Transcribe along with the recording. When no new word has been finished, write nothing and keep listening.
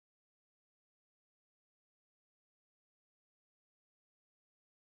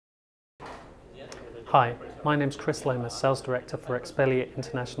Hi, my name's Chris Lomas, Sales Director for Expelliere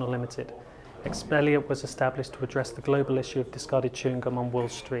International Limited. Expelliere was established to address the global issue of discarded chewing gum on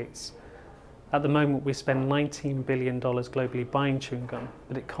world streets. At the moment we spend $19 billion globally buying chewing gum,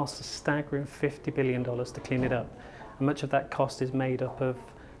 but it costs a staggering $50 billion to clean it up. And much of that cost is made up of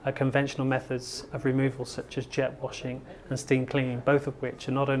conventional methods of removal such as jet washing and steam cleaning, both of which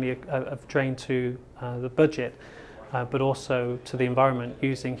are not only a drain to the budget, but also to the environment,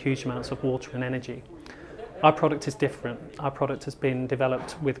 using huge amounts of water and energy. Our product is different. Our product has been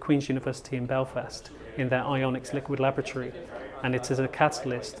developed with Queen's University in Belfast in their ionics liquid laboratory, and it is a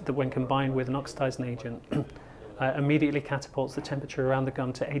catalyst that, when combined with an oxidizing agent, immediately catapults the temperature around the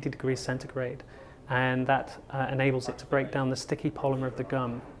gum to 80 degrees centigrade, and that enables it to break down the sticky polymer of the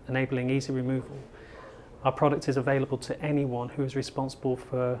gum, enabling easy removal. Our product is available to anyone who is responsible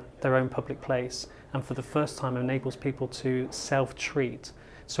for their own public place, and for the first time enables people to self-treat.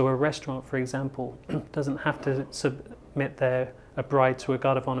 So a restaurant, for example, doesn't have to submit a bride to a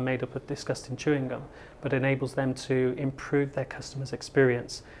guard of honor made up of disgusting chewing gum, but enables them to improve their customers'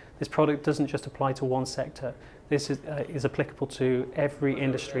 experience. This product doesn't just apply to one sector. This is applicable to every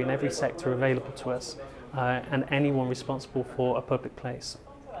industry and every sector available to us, and anyone responsible for a public place.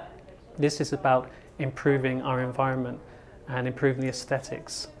 This is about improving our environment and improving the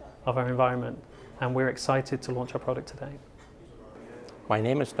aesthetics of our environment, and we're excited to launch our product today. My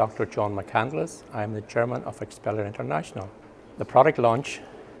name is Dr. John McCandless. I'm the Chairman of Expelliere International. The product launch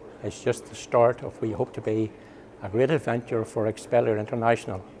is just the start of what we hope to be a great adventure for Expelliere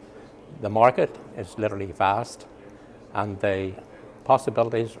International. The market is literally vast and the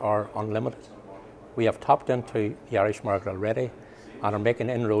possibilities are unlimited. We have tapped into the Irish market already and are making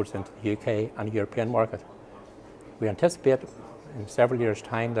inroads into the UK and European market. We anticipate in several years'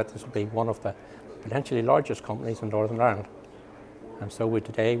 time that this will be one of the potentially largest companies in Northern Ireland. And so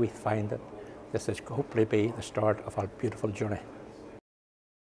today we find that this is hopefully be the start of a beautiful journey.